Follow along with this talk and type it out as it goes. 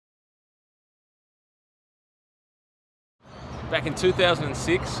Back in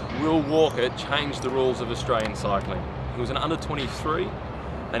 2006, Will Walker changed the rules of Australian cycling. He was an under 23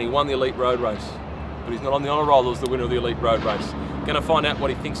 and he won the elite road race. But he's not on the honour roll as the winner of the elite road race. Going to find out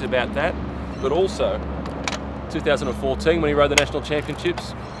what he thinks about that, but also 2014 when he rode the national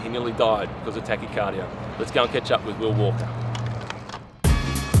championships, he nearly died because of tachycardia. Let's go and catch up with Will Walker.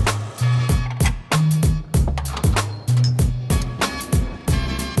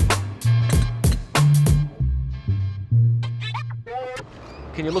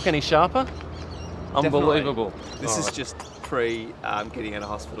 Can you look any sharper? Unbelievable. Definitely. This is just pre getting out of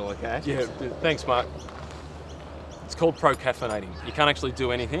hospital, okay? Yeah, thanks, Mark. It's called procaffeinating. You can't actually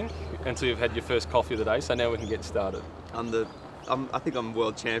do anything until you've had your first coffee of the day, so now we can get started. I think I'm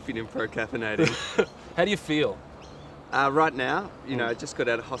world champion in procaffeinating. How do you feel? Right now, I just got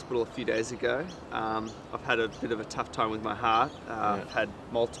out of hospital a few days ago. I've had a bit of a tough time with my heart. I've had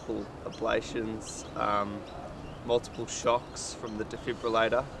multiple ablations, multiple shocks from the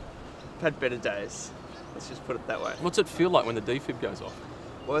defibrillator. I've had better days, let's just put it that way. What's it feel like when the defib goes off?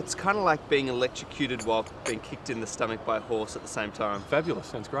 Well, it's kind of like being electrocuted while being kicked in the stomach by a horse at the same time. Fabulous,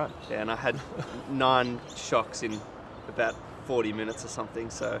 sounds great. Yeah, and I had 9 shocks in about 40 minutes or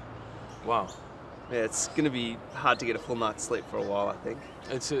something, so... Wow. Yeah, it's going to be hard to get a full night's sleep for a while, I think.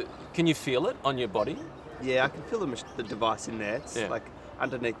 Can you feel it on your body? Yeah, I can feel the device in there. It's like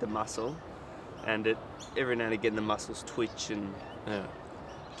underneath the muscle, and every now and again the muscles twitch and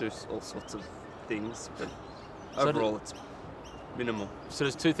do all sorts of things, but overall it's minimal. So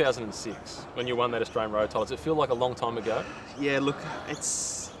it's 2006 when you won that Australian road title. Does it feel like a long time ago? Yeah, look,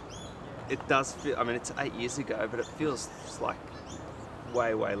 it does feel, I mean, it's 8 years ago, but it feels like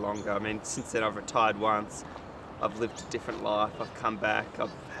way, way longer. I mean, since then I've retired once, I've lived a different life, I've come back,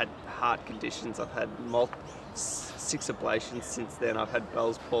 I've had heart conditions, I've had 6 ablations since then, I've had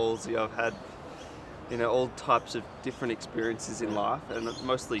Bell's palsy, I've had all types of different experiences in life, and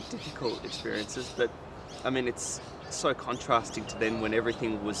mostly difficult experiences, but I mean, it's so contrasting to then when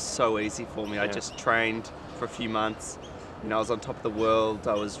everything was so easy for me. I just trained for a few months, I was on top of the world,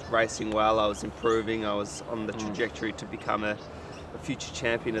 I was racing well, I was improving, I was on the trajectory to become a future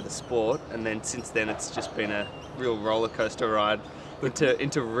champion of the sport, and then since then it's just been a real roller coaster ride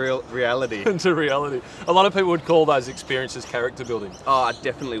into real reality. Into reality. A lot of people would call those experiences character building. Oh, I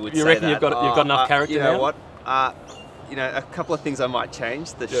definitely would say that. You reckon you've got enough character now? You know what? A couple of things I might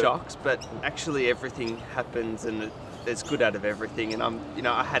change, the shocks, but actually everything happens and there's good out of everything. And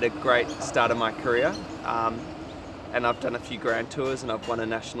I had a great start of my career, and I've done a few grand tours and I've won a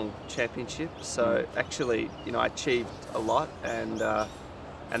national championship. So actually, I achieved a lot, and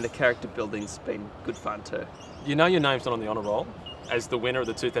the character building's been good fun too. Your name's not on the honour roll as the winner of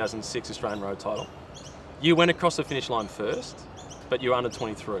the 2006 Australian road title. You went across the finish line first, but you're under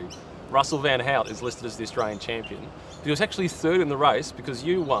 23. Russell Van Hout is listed as the Australian champion. He was actually third in the race because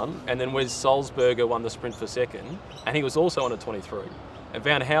you won, and then Wes Salzberger won the sprint for second, and he was also under 23. And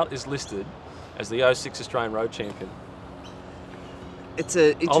Van Hout is listed as the 06 Australian road champion. It's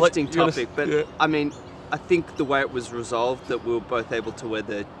an interesting topic, but I mean, I think the way it was resolved that we were both able to wear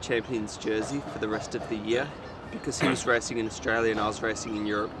the champion's jersey for the rest of the year, because he was racing in Australia and I was racing in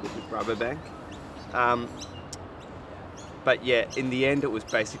Europe with Rabobank. But yeah, in the end it was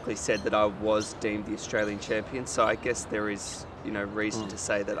basically said that I was deemed the Australian champion, so I guess there is reason to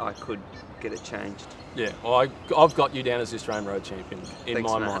say that I could get it changed. Yeah, well, I've got you down as the Australian road champion in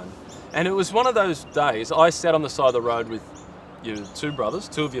my mind. And it was one of those days, I sat on the side of the road with your 2 brothers,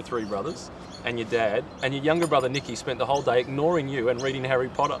 2 of your 3 brothers, and your dad, and your younger brother Nicky spent the whole day ignoring you and reading Harry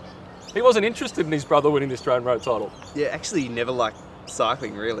Potter. He wasn't interested in his brother winning the Australian road title. Yeah, actually he never liked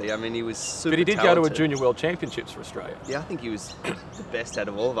cycling really. I mean, he was super But he did talented. go to a Junior World Championships for Australia. Yeah, I think he was the best out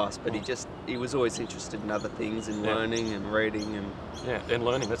of all of us, but he was always interested in other things, in learning and reading and... Yeah, and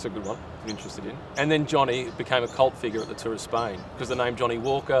learning, that's a good one to be interested in. And then Johnny became a cult figure at the Tour of Spain because the name Johnny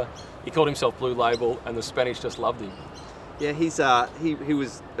Walker, he called himself Blue Label, and the Spanish just loved him. Yeah, he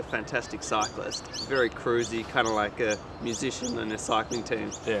was a fantastic cyclist, very cruisy, kind of like a musician and a cycling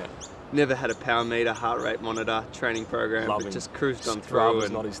team. Yeah. Never had a power meter, heart rate monitor, training program, but just cruised on through. Strava's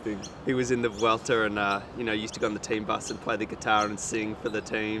not his thing. He was in the Vuelta and used to go on the team bus and play the guitar and sing for the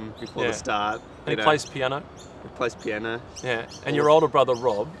team before the start. And he plays piano. He plays piano. Yeah, and your older brother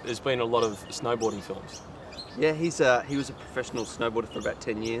Rob has been in a lot of snowboarding films. Yeah, he was a professional snowboarder for about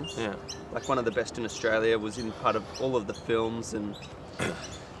 10 years. Yeah. Like one of the best in Australia, was in part of all of the films, and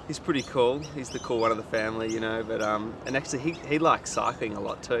he's pretty cool. He's the cool one of the family, but and actually he likes cycling a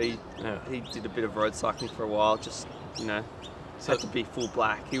lot too. He did a bit of road cycling for a while, just, had to be full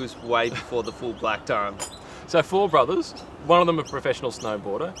black. He was way before the full black time. So 4 brothers, one of them a professional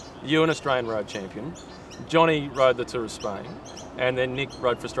snowboarder, you an Australian road champion. Johnny rode the Tour of Spain, and then Nick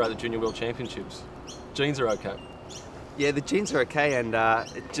rode for Australia Junior World Championships. Genes are okay. Yeah, the genes are okay, and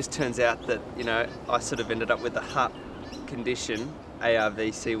it just turns out that, you know, I sort of ended up with a heart condition,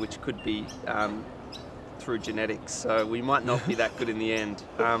 ARVC, which could be through genetics, so we might not be that good in the end.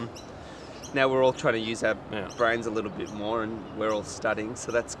 Now we're all trying to use our brains a little bit more, and we're all studying,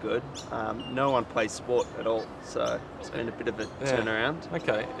 so that's good. No one plays sport at all, so it's been a bit of a turnaround.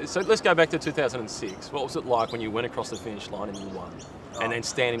 Okay, so let's go back to 2006. What was it like when you went across the finish line and you won, and then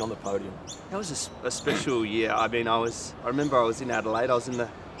standing on the podium? That was a special year. I mean, I remember I was in Adelaide. I was in the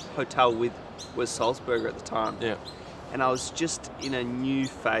hotel with Salzburger at the time. Yeah. And I was just in a new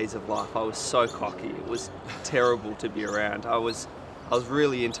phase of life. I was so cocky. It was terrible to be around. I was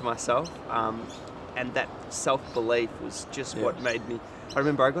really into myself, and that self-belief was just what made me. I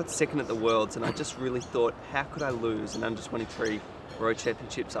remember I got second at the Worlds, and I just really thought, how could I lose an under-23 Road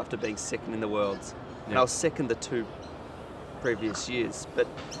Championships after being second in the Worlds? And I was second the 2 previous years. But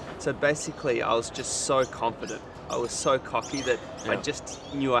so basically, I was just so confident. I was so cocky that I just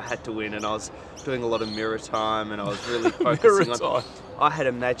knew I had to win, and I was doing a lot of mirror time, and I was really focusing on. I had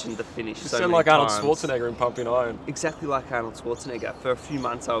imagined the finish. You so sound many like Arnold times. Schwarzenegger in Pumping Iron. Exactly like Arnold Schwarzenegger. For a few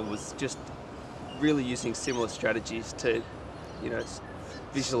months, I was just really using similar strategies to, you know,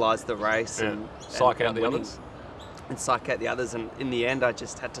 visualize the race and psych out the winning. others. And psych out the others, and in the end, I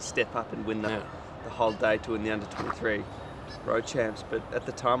just had to step up and win the whole day to win the under-23 Road Champs. But at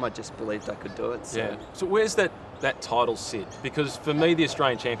the time, I just believed I could do it. So. So where's that title sit? Because for me, the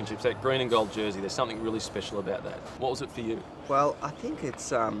Australian Championships, that green and gold jersey, there's something really special about that. What was it for you? Well, I think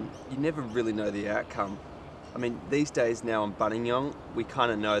it's, you never really know the outcome. I mean, these days now on Buninyong, we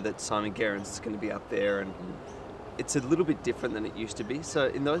kind of know that Simon Gerrans is going to be up there, and it's a little bit different than it used to be. So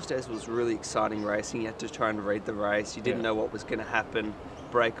in those days, it was really exciting racing. You had to try and read the race. You didn't know what was going to happen.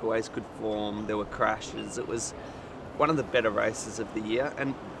 Breakaways could form. There were crashes. It was one of the better races of the year.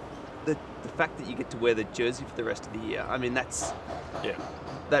 And the fact that you get to wear the jersey for the rest of the year, I mean,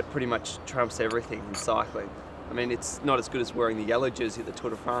 that pretty much trumps everything in cycling. I mean, it's not as good as wearing the yellow jersey at the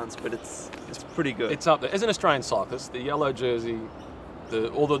Tour de France, but it's pretty good. It's up there. As an Australian cyclist, the yellow jersey,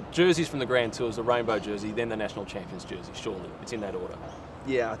 all the jerseys from the Grand Tours, the rainbow jersey, then the National Champions jersey, surely. It's in that order.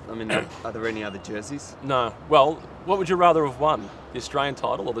 Yeah, I mean, are there any other jerseys? No. Well, what would you rather have won? The Australian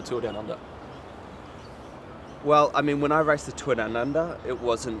title or the Tour Down Under? Well, I mean, when I raced the Tour Down Under, it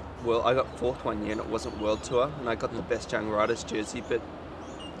wasn't, well, I got 4th one year and it wasn't World Tour, and I got the Best Young Riders jersey, but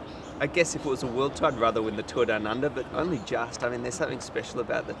I guess if it was a World Tour, I'd rather win the Tour Down Under, but only just. I mean, there's something special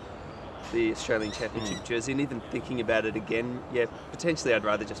about the Australian Championship jersey, and even thinking about it again, potentially I'd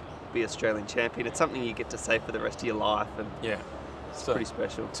rather just be Australian champion. It's something you get to say for the rest of your life, and it's pretty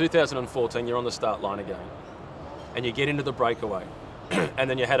special. 2014, you're on the start line again, and you get into the breakaway, and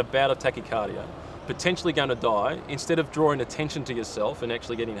then you had a bout of tachycardia, potentially going to die. Instead of drawing attention to yourself and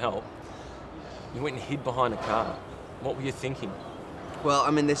actually getting help, you went and hid behind a car. What were you thinking? Well,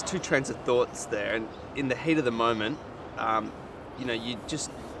 I mean, there's two trains of thoughts there, and in the heat of the moment, you know, you just,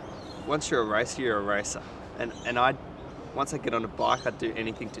 once you're a racer, you're a racer, and once I get on a bike, I'd do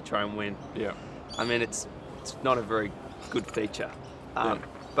anything to try and win. Yeah. I mean, it's not a very good feature,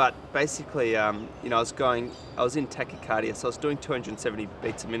 but basically, you know, I was in tachycardia, so I was doing 270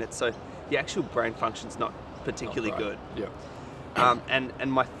 beats a minute, so the actual brain function's not particularly good. Yeah.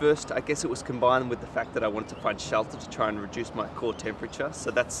 And my first, I guess it was combined with the fact that I wanted to find shelter to try and reduce my core temperature. So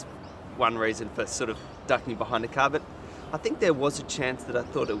that's one reason for sort of ducking behind a car. But I think there was a chance that I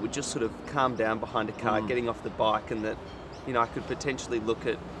thought it would just sort of calm down behind a car, getting off the bike, and that, you know, I could potentially look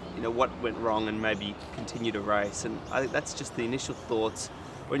at, you know, what went wrong and maybe continue to race. And I think that's just the initial thoughts.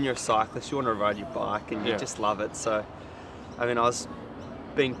 When you're a cyclist, you want to ride your bike and you just love it. So, I mean, I was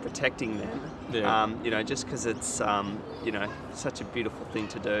protecting them, you know, just because it's, you know, such a beautiful thing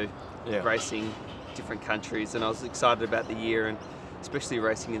to do, racing different countries, and I was excited about the year, and especially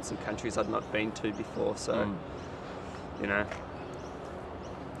racing in some countries I'd not been to before, so, you know.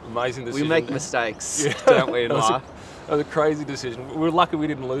 Amazing decision. We make mistakes, don't we, in life? That was a crazy decision. We were lucky we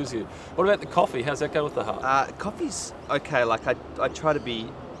didn't lose you. What about the coffee? How's that go with the heart? Coffee's okay, like I try to be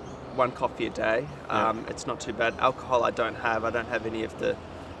one coffee a day. It's not too bad. Alcohol I don't have any of the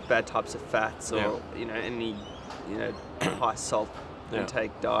bad types of fats or you know, any, you know, high salt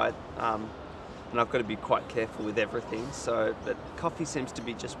intake diet, and I've got to be quite careful with everything. So, but coffee seems to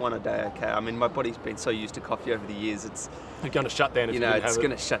be just one a day. Okay, I mean, my body's been so used to coffee over the years, it's going to shut down if you know, didn't have it's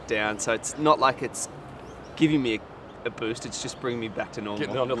going to shut down. So it's not like it's giving me a boost, it's just bringing me back to normal.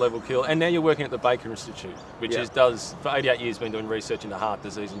 Getting on to level kill. And now you're working at the Baker Institute, which does, for 88 years, been doing research into heart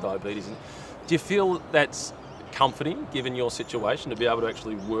disease and diabetes. And do you feel that's comforting, given your situation, to be able to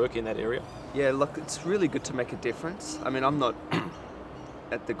actually work in that area? Yeah, look, it's really good to make a difference. I mean, I'm not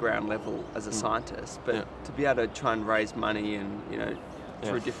at the ground level as a scientist, but Yeah. to be able to try and raise money and,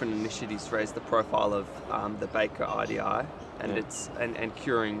 through Yeah. different initiatives, raise the profile of the Baker IDI and Yeah. and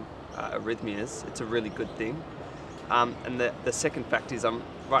curing arrhythmias, it's a really good thing. And the second fact is I'm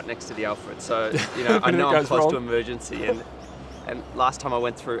right next to the Alfred, so I When it know I'm goes close to wrong. emergency. And last time I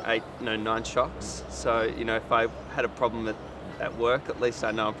went through 9 shocks. So if I had a problem at work, at least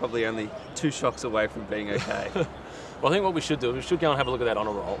I know I'm probably only 2 shocks away from being okay. Well, I think what we should do is we should go and have a look at that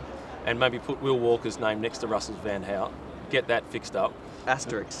honour roll and maybe put Will Walker's name next to Russell Van Hout, get that fixed up.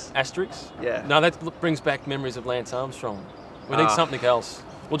 Asterix. Asterix? Yeah. No, that brings back memories of Lance Armstrong. We need something else.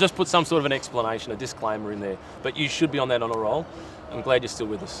 We'll just put some sort of an explanation, a disclaimer in there. But you should be on that honour roll. I'm glad you're still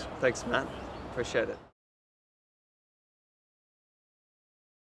with us. Thanks, Matt. Appreciate it.